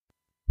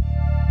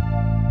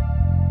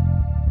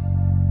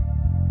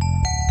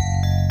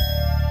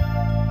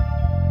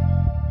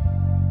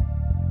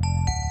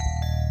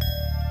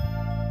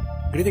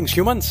Greetings,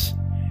 humans,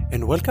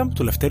 and welcome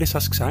to Lefteris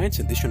Ask Science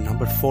edition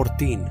number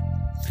 14,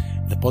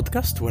 the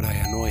podcast where I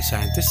annoy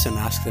scientists and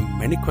ask them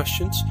many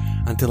questions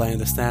until I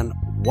understand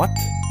what,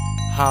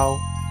 how,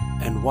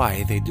 and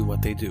why they do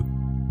what they do.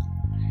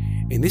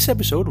 In this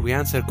episode, we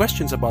answer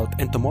questions about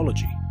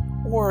entomology,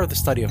 or the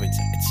study of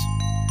insects.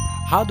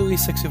 How do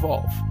insects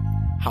evolve?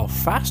 How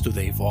fast do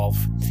they evolve?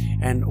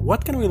 And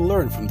what can we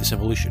learn from this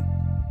evolution?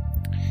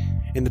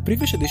 In the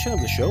previous edition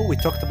of the show, we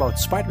talked about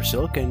spider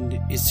silk and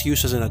its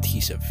use as an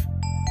adhesive.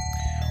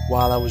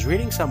 While I was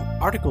reading some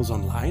articles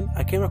online,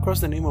 I came across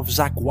the name of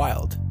Zakk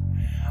Wylde.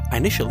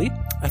 Initially,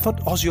 I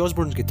thought Ozzy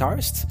Osbourne's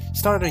guitarist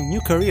started a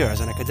new career as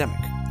an academic,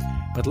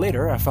 but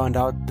later I found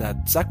out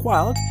that Zakk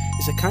Wylde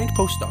is a kind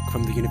postdoc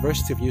from the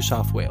University of New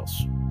South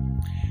Wales.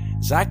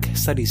 Zakk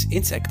studies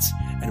insects,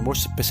 and more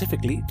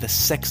specifically, the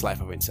sex life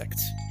of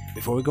insects.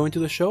 Before we go into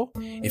the show,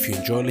 if you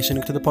enjoy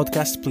listening to the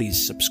podcast,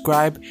 please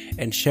subscribe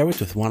and share it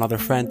with one other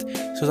friend,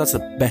 so that's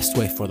the best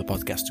way for the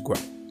podcast to grow.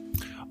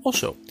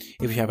 Also,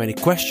 if you have any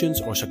questions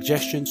or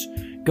suggestions,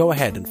 go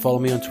ahead and follow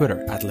me on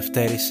Twitter at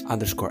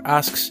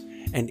Lefteris_asks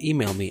and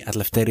email me at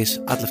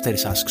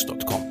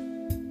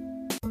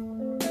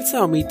lefteris@lefterisasks.com. Let's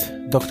now meet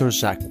Dr.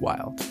 Zakk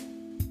Wylde.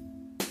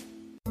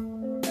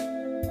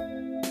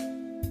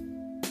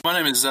 My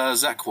name is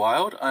Zakk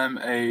Wylde. I'm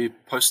a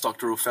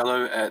postdoctoral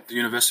fellow at the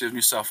University of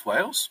New South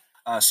Wales,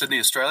 Sydney,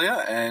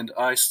 Australia, and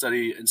I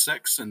study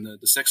insects and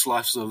the sex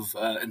lives of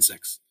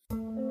insects.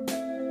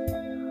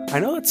 I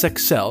know that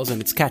sex sells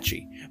and it's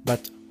catchy,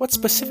 but what's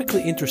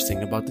specifically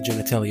interesting about the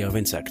genitalia of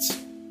insects?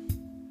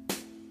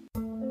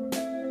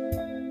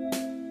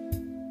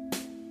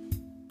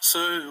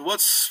 So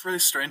what's really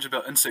strange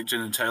about insect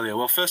genitalia?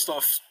 Well, first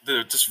off,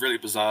 they're just really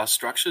bizarre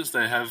structures.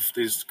 They have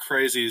these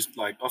crazy,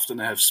 often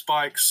they have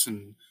spikes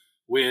and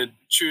weird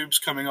tubes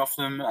coming off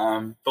them.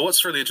 But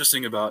what's really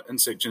interesting about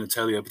insect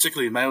genitalia,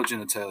 particularly male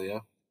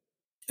genitalia,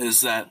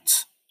 is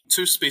that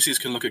two species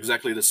can look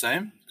exactly the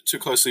same. Two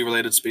closely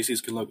related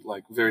species can look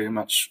very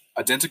much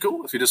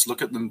identical if you just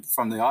look at them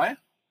from the eye.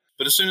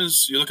 But as soon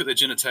as you look at their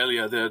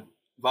genitalia, they're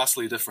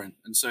vastly different.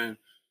 And so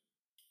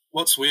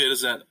what's weird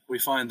is that we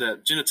find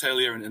that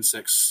genitalia in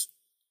insects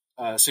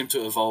seem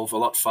to evolve a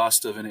lot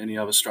faster than any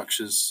other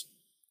structures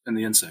in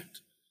the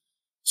insect.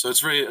 So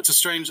it's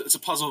a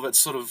puzzle that's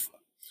sort of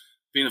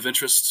been of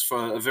interest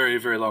for a very,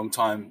 very long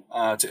time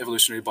to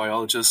evolutionary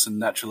biologists and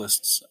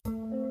naturalists.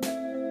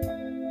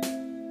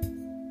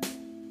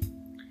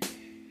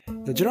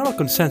 The general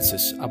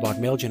consensus about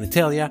male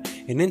genitalia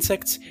in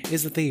insects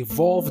is that they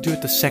evolve due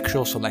to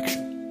sexual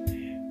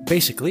selection.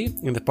 Basically,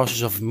 in the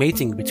process of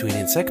mating between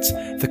insects,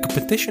 the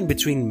competition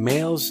between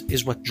males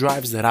is what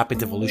drives the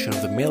rapid evolution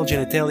of the male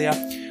genitalia,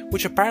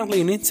 which apparently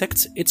in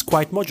insects it's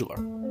quite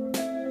modular.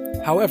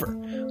 However,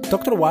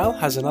 Dr. Wylde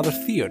has another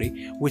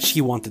theory which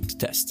he wanted to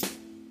test.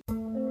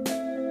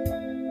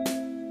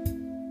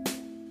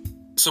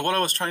 So what I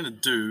was trying to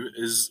do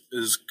is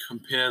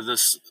compare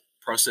this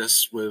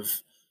process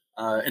with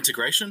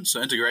integration. So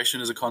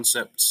integration is a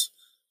concept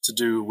to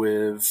do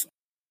with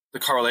the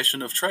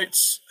correlation of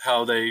traits,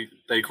 how they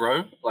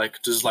grow.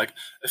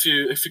 If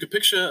you could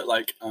picture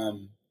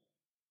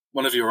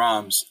one of your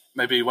arms,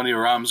 maybe one of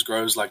your arms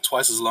grows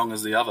twice as long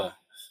as the other.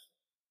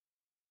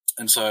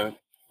 And so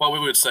what we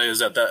would say is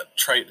that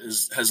trait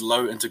has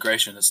low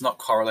integration. It's not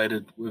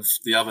correlated with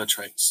the other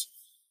traits.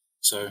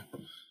 So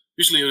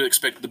usually you would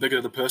expect the bigger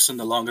the person,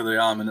 the longer the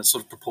arm, and it's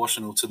sort of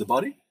proportional to the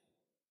body.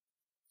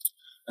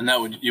 And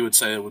you would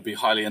say it would be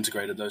highly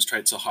integrated. Those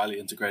traits are highly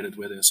integrated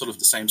where they're sort of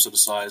the same sort of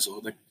size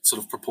or they're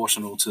sort of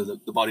proportional to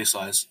the body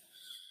size.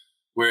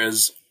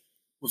 Whereas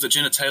with the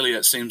genitalia,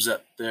 it seems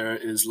that there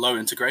is low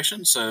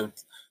integration. So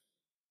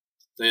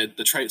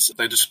the traits,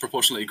 they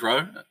disproportionately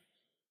grow.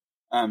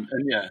 And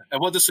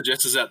what this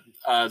suggests is that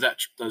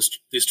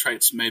these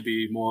traits may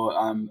be more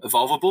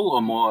evolvable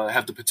or more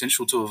have the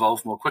potential to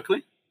evolve more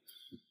quickly.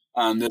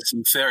 There's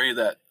some theory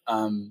that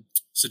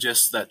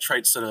suggests that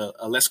traits that are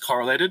less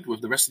correlated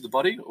with the rest of the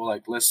body or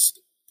less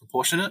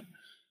proportionate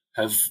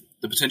have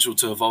the potential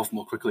to evolve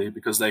more quickly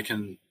because they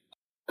can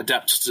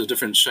adapt to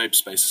different shape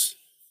space.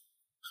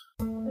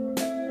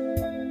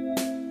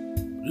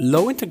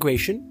 Low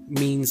integration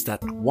means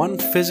that one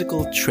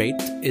physical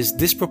trait is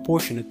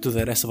disproportionate to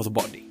the rest of the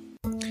body.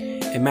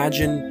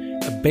 Imagine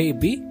a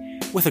baby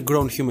with a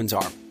grown human's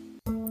arm.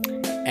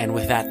 And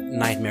with that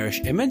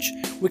nightmarish image,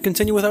 we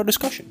continue with our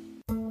discussion.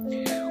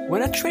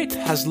 When a trait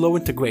has low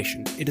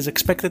integration, it is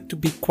expected to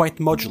be quite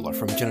modular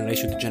from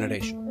generation to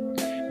generation.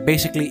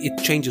 Basically, it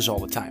changes all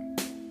the time.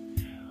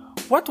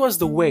 What was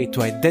the way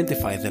to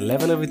identify the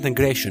level of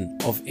integration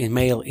of a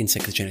male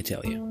insect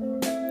genitalia?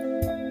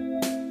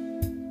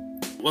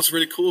 What's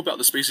really cool about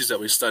the species that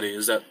we study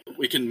is that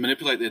we can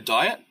manipulate their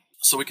diet.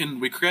 So we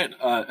create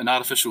an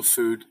artificial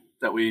food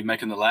that we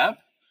make in the lab,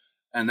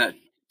 and that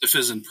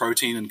differs in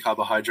protein and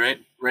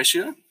carbohydrate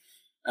ratio.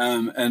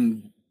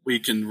 And we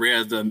can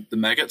rear the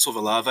maggots or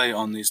the larvae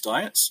on these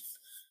diets.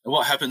 And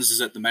what happens is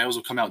that the males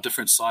will come out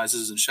different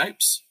sizes and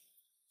shapes.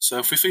 So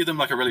if we feed them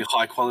a really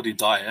high quality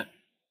diet,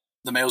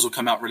 the males will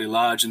come out really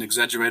large and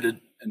exaggerated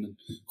and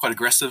quite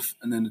aggressive.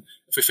 And then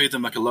if we feed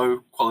them like a low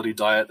quality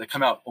diet, they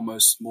come out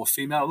almost more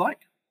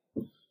female-like,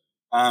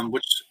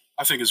 which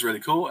I think is really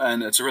cool.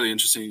 And it's a really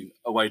interesting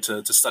way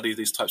to study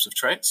these types of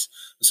traits.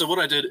 So what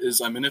I did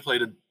is I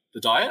manipulated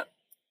the diet.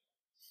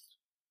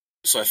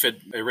 So I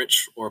fed a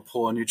rich or a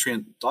poor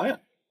nutrient diet.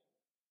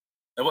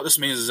 And what this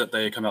means is that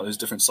they come out these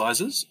different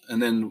sizes.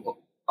 And then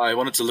I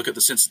wanted to look at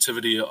the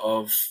sensitivity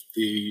of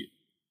the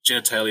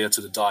genitalia to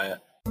the diet.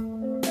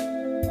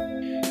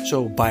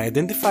 So by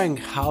identifying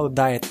how the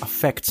diet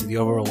affects the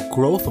overall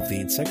growth of the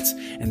insects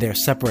and their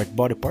separate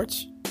body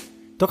parts,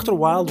 Dr.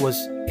 Wild was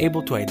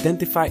able to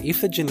identify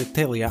if the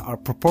genitalia are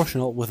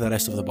proportional with the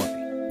rest of the body.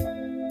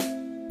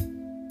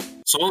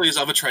 So all these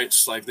other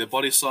traits, like their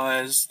body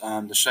size,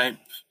 the shape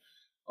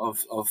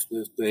of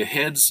their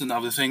heads and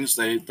other things,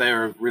 they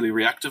are really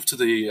reactive to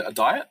the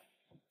diet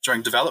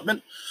during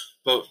development.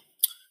 But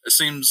it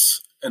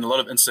seems in a lot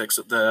of insects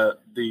that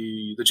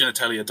the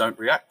genitalia don't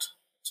react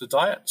to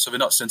diet, so they're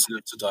not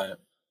sensitive to diet,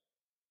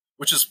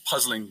 which is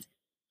puzzling,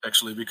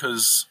 actually,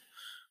 because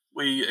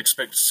we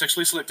expect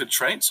sexually selected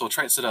traits or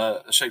traits that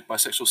are shaped by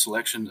sexual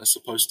selection are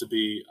supposed to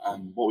be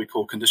what we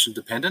call condition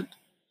dependent.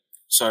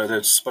 So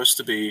they're supposed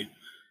to be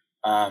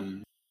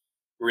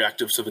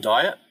reactive to the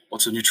diet or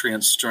to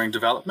nutrients during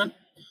development,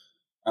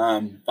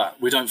 but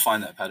we don't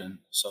find that pattern.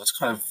 So it's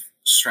kind of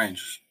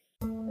strange.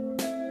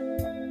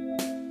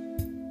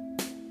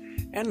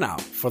 And now,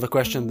 for the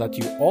question that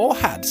you all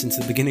had since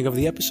the beginning of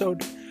the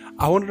episode,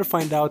 I wanted to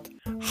find out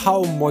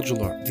how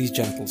modular these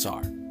genitals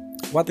are.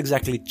 What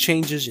exactly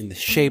changes in the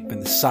shape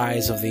and the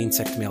size of the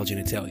insect male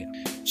genitalia.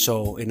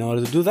 So, in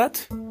order to do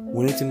that,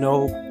 we need to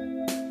know,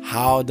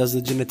 how does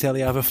the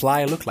genitalia of a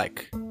fly look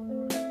like?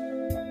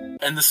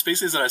 And the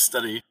species that I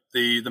study,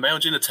 the male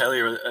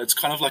genitalia, it's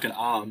kind of like an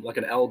arm, like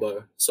an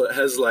elbow. So it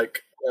has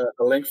like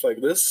a length like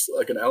this,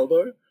 like an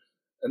elbow,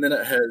 and then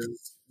it has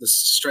this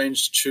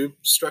strange tube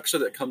structure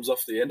that comes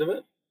off the end of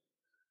it,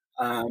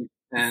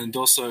 and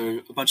also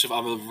a bunch of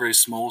other very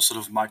small sort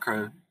of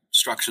micro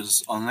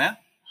structures on there.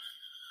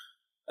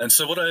 And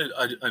so what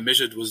I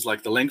measured was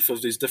like the length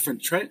of these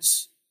different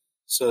traits,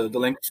 so the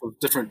length of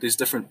these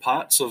different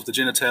parts of the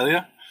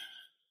genitalia,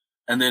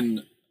 and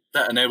then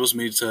that enables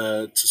me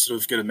to sort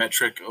of get a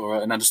metric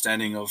or an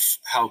understanding of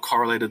how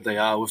correlated they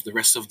are with the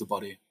rest of the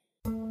body.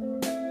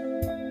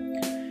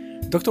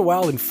 Dr.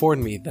 Wild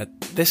informed me that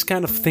this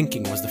kind of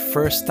thinking was the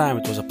first time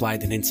it was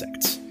applied in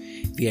insects.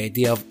 The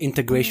idea of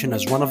integration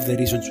as one of the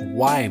reasons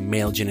why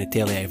male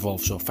genitalia evolve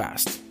so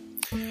fast.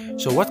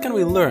 So what can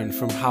we learn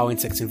from how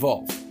insects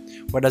evolve?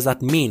 What does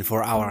that mean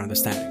for our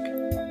understanding?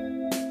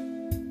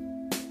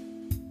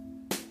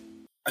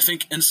 I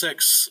think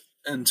insects,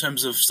 in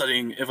terms of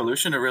studying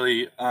evolution, are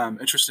really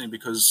interesting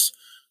because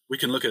we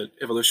can look at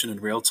evolution in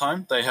real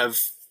time. They have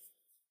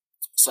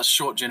such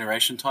short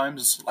generation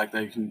times, like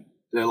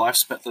their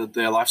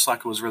life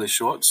cycle is really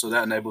short, so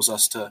that enables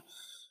us a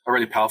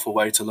really powerful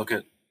way to look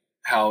at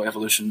how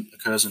evolution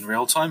occurs in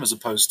real time, as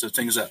opposed to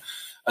things that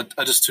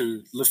are just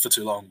to live for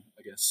too long,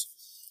 I guess.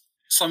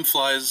 Some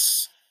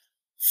flies,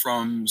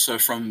 from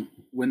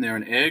when they're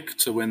an egg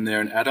to when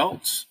they're an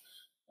adult,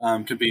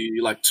 can be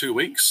like 2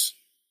 weeks,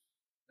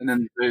 and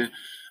then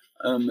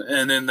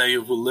they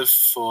will live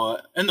for,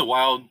 in the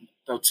wild,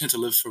 they'll tend to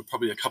live for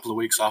probably a couple of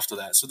weeks after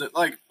that. So that,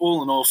 like,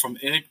 all in all, from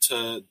egg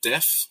to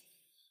death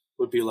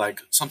would be like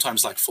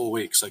sometimes like 4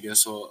 weeks, I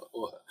guess, or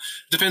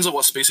depends on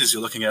what species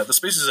you're looking at. The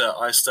species that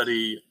I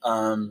study,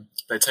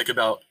 they take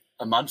about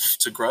a month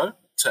to grow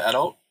to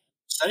adult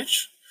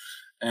stage,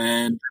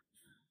 and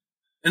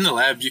in the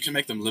lab you can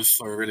make them live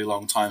for a really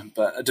long time,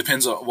 but it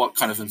depends on what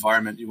kind of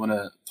environment you want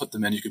to put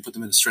them in. You can put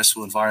them in a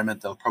stressful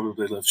environment, they'll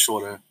probably live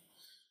shorter.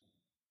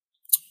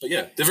 But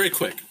yeah, they're very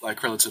quick,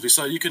 like relatively.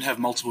 So you can have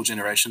multiple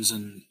generations,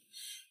 and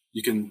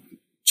you can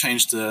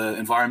change the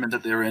environment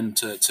that they're in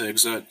to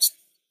exert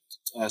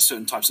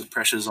certain types of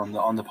pressures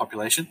on the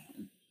population.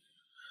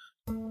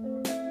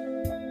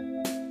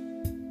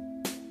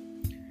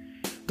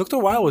 Dr.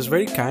 Wild was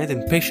very kind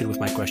and patient with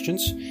my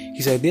questions.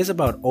 His ideas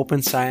about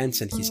open science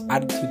and his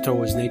attitude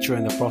towards nature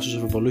and the process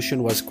of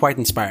evolution was quite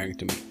inspiring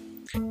to me.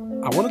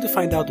 I wanted to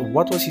find out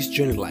what was his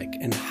journey like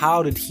and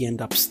how did he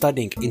end up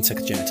studying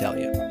insect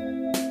genitalia.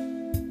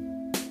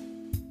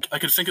 I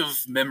can think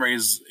of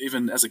memories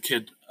even as a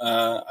kid.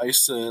 I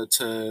used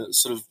to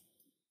sort of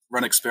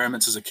run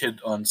experiments as a kid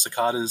on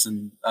cicadas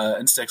and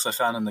insects I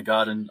found in the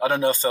garden. I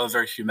don't know if they were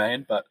very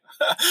humane, but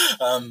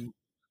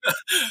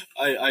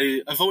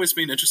I've always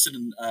been interested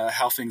in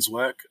how things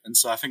work, and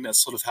so I think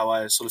that's sort of how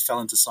I sort of fell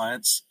into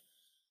science.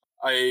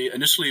 I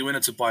initially went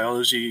into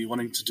biology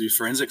wanting to do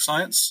forensic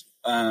science,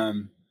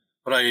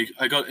 but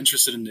I got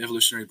interested in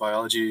evolutionary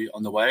biology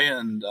on the way,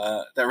 and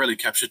that really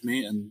captured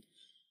me. And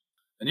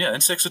yeah,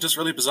 insects are just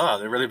really bizarre.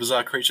 They're really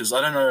bizarre creatures.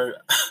 I don't know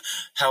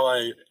how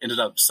I ended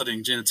up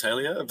studying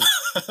genitalia,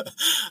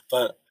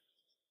 but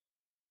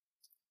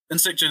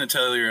insect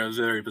genitalia are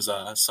very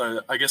bizarre.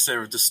 So I guess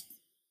they're just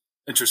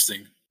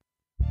interesting.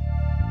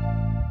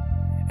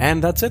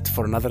 And that's it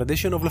for another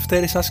edition of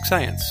Lefteris Ask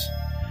Science.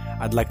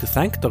 I'd like to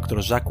thank Dr.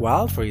 Zach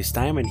Wild for his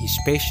time and his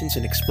patience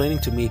in explaining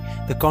to me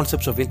the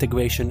concepts of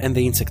integration and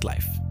the insect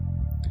life.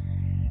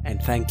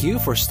 And thank you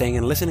for staying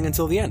and listening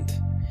until the end.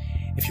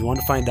 If you want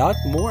to find out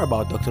more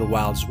about Dr.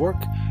 Wild's work,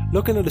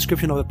 look in the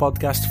description of the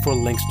podcast for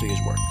links to his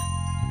work.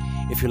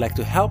 If you'd like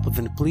to help,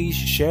 then please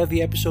share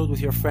the episode with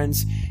your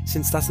friends,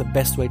 since that's the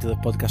best way for the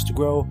podcast to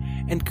grow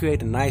and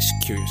create a nice,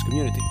 curious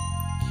community.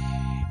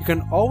 You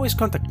can always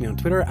contact me on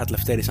Twitter at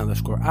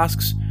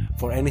Lefteris_asks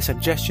for any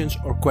suggestions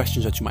or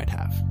questions that you might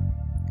have.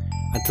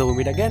 Until we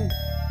meet again,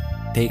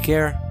 take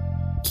care,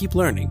 keep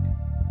learning,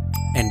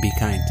 and be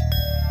kind.